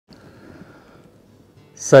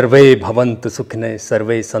सर्वे भवन्तु सुखिनः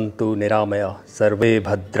सर्वे सन्तु निरामया सर्वे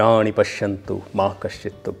भद्राणि पश्यन्तु मा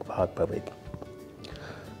कश्चित् दुःखभाग् भवेत्.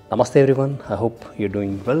 Namaste everyone, I hope you're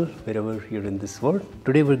doing well wherever you're in this world.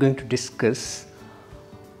 Today we're going to discuss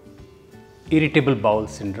irritable bowel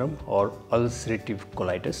syndrome or ulcerative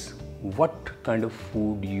colitis. What kind of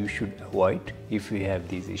food you should avoid if you have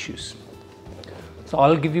these issues. So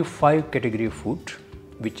I'll give you 5 category of food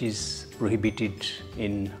which is prohibited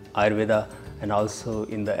in Ayurveda and also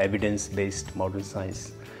in the evidence-based modern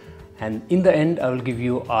science. And in the end, I will give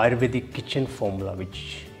you Ayurvedic kitchen formula,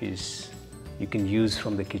 which is you can use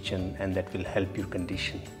from the kitchen and that will help your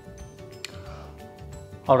condition.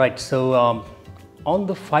 Alright, so on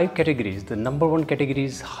the 5 categories, the number 1 category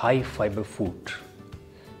is high fiber food.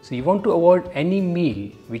 So you want to avoid any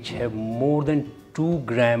meal which have more than 2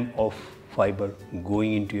 grams of fiber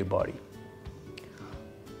going into your body.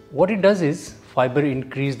 What it does is fiber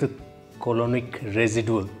increase the colonic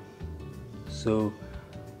residual, so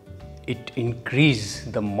it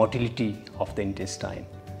increases the motility of the intestine.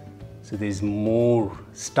 So there is more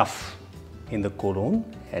stuff in the colon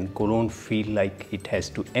and colon feel like it has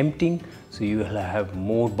to empty, so you will have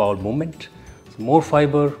more bowel movement. So more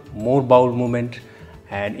fiber, more bowel movement,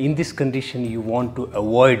 and in this condition you want to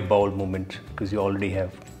avoid bowel movement because you already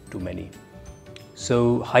have too many.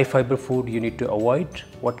 So high fiber food you need to avoid.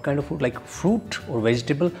 What kind of food? Like fruit or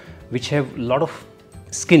vegetable which have a lot of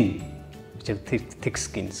skin, which have thick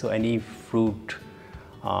skin. So any fruit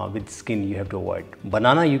with skin you have to avoid.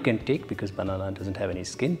 Banana you can take because banana doesn't have any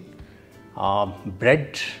skin.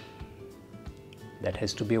 Bread, that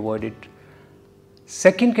has to be avoided.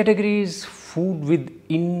 Second category is food with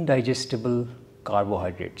indigestible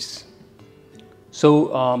carbohydrates.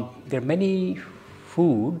 So there are many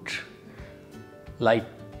food like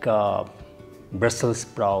Brussels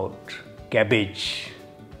sprout, cabbage,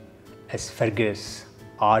 asparagus,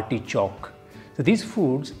 artichoke. So these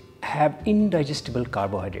foods have indigestible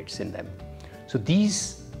carbohydrates in them. So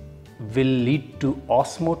these will lead to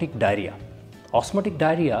osmotic diarrhea. Osmotic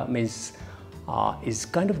diarrhea means is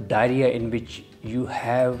kind of diarrhea in which you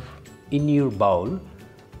have in your bowel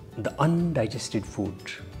the undigested food,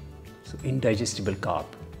 so indigestible carb.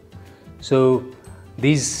 So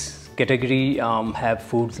these category have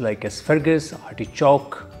foods like asparagus,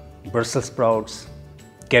 artichoke, Brussels sprouts,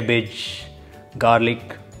 cabbage,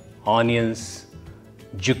 garlic, onions,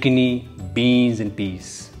 zucchini, beans and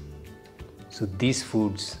peas. So these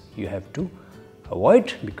foods you have to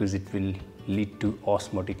avoid because it will lead to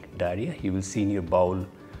osmotic diarrhea. You will see in your bowel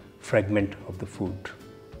fragment of the food.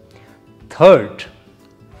 Third,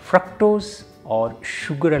 fructose or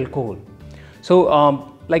sugar alcohol.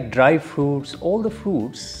 So like dry fruits, all the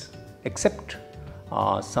fruits except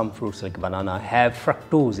some fruits like banana have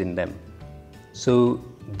fructose in them. So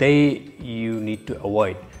you need to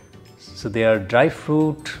avoid. So there are dry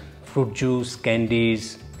fruit, fruit juice,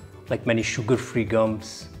 candies, like many sugar-free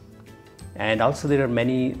gums, and also there are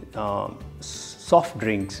many soft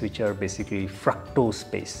drinks which are basically fructose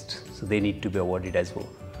based. So they need to be avoided as well.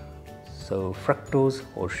 So fructose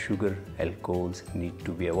or sugar alcohols need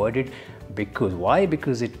to be avoided because why?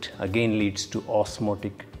 Because it again leads to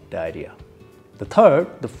osmotic diarrhea.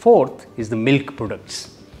 The fourth is the milk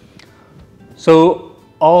products. So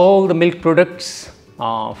all the milk products,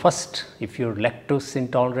 first, if you're lactose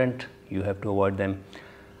intolerant, you have to avoid them.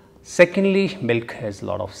 Secondly, milk has a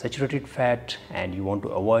lot of saturated fat and you want to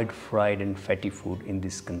avoid fried and fatty food in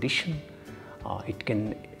this condition. It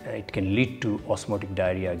can lead to osmotic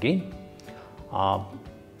diarrhea again.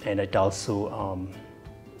 And it also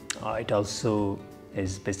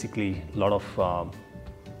is basically a lot of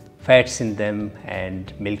fats in them,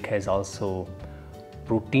 and milk has also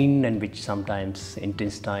protein and which sometimes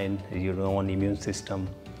intestine, your own immune system,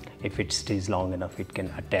 if it stays long enough, it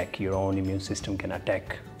can attack, your own immune system can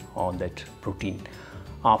attack on that protein.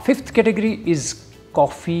 Fifth category is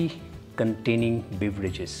coffee containing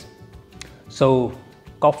beverages. So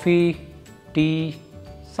coffee, tea,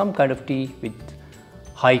 some kind of tea with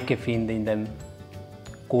high caffeine in them,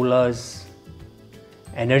 colas,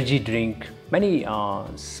 energy drink, many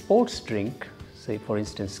sports drink, say for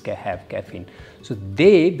instance have caffeine. So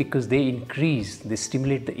because they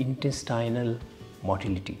stimulate the intestinal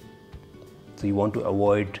motility. So you want to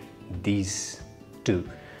avoid these two.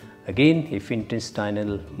 Again, if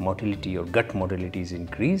intestinal motility or gut motility is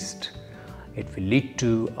increased, it will lead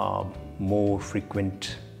to more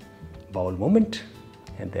frequent bowel movement,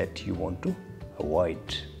 and that you want to avoid.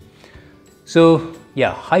 So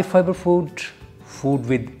yeah, high fiber food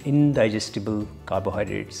with indigestible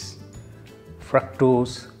carbohydrates,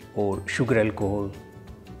 fructose or sugar alcohol.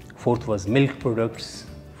 Fourth was milk products,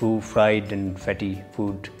 fried and fatty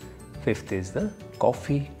food. Fifth is the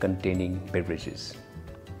coffee containing beverages.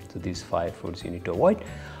 So these 5 foods you need to avoid.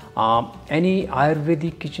 Any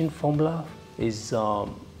Ayurvedic kitchen formula is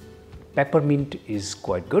peppermint is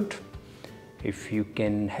quite good. If you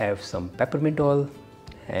can have some peppermint oil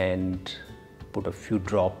and put a few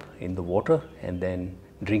drops in the water and then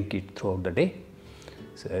drink it throughout the day.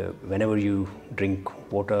 So whenever you drink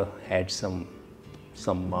water, add some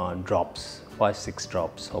drops, 5-6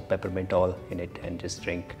 drops of peppermint oil in it and just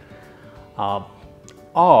drink.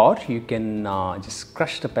 Or you can just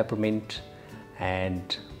crush the peppermint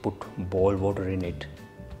and put boiled water in it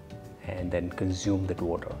and then consume that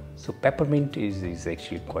water. So peppermint is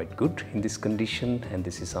actually quite good in this condition, and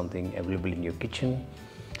this is something available in your kitchen,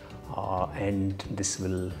 and this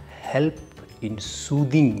will help in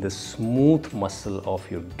soothing the smooth muscle of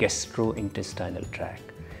your gastrointestinal tract.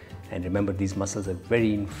 And remember, these muscles are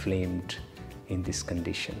very inflamed in this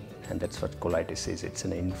condition, and that's what colitis is. It's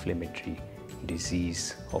an inflammatory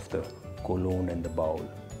disease of the colon and the bowel.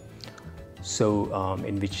 So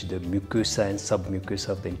in which the mucosa and submucosa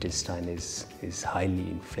of the intestine is highly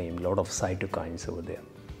inflamed, a lot of cytokines over there.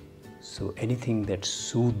 So anything that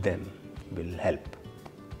soothes them will help.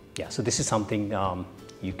 Yeah, so this is something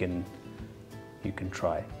you can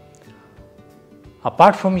try.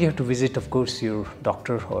 Apart from, you have to visit, of course, your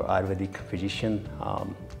doctor or Ayurvedic physician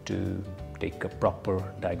to take a proper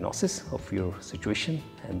diagnosis of your situation,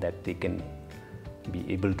 and that they can be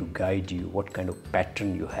able to guide you what kind of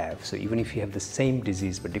pattern you have. So even if you have the same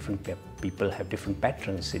disease but different people have different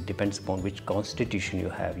patterns, it depends upon which constitution you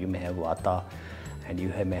have. You may have Vata and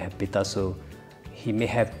you may have Pitta, so he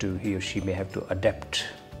or she may have to adapt,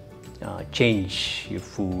 change your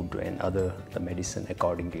food and the medicine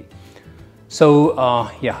accordingly. So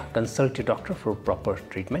yeah, consult your doctor for proper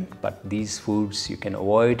treatment, but these foods you can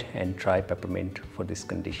avoid and try peppermint for these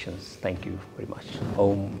conditions. Thank you very much.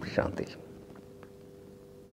 Om Shanti.